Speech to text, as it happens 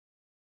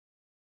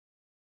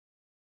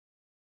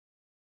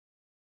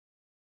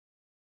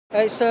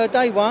It's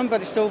day one,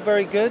 but it's still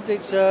very good.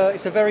 It's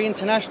a very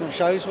international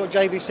show. It's what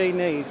JVC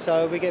needs.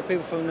 So we get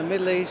people from the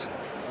Middle East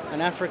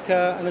and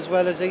Africa, and as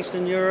well as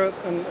Eastern Europe,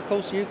 and of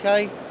course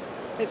UK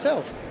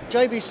itself.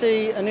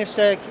 JVC and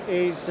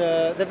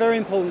IFSEC they're very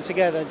important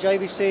together.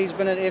 JVC's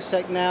been at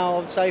IFSEC now, I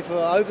would say, for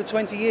over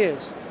 20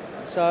 years.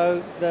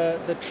 So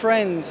the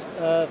trend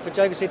for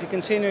JVC to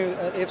continue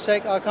at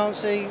IFSEC, I can't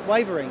see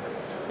wavering.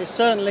 It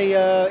certainly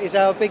is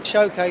our big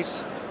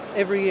showcase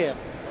every year.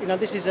 You know,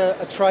 this is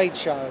a trade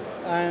show,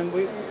 and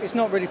it's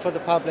not really for the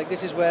public.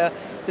 This is where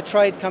the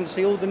trade comes to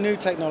see all the new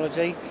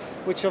technology,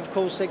 which of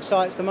course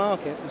excites the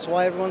market. That's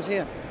why everyone's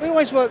here. We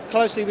always work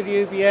closely with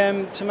the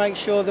UBM to make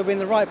sure that we're in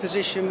the right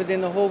position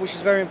within the hall, which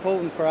is very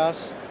important for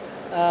us,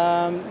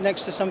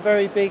 next to some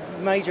very big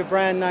major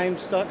brand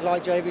names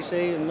like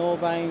JVC and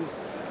Norbanes,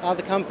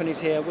 other companies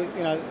here.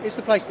 You know, it's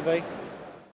the place to be.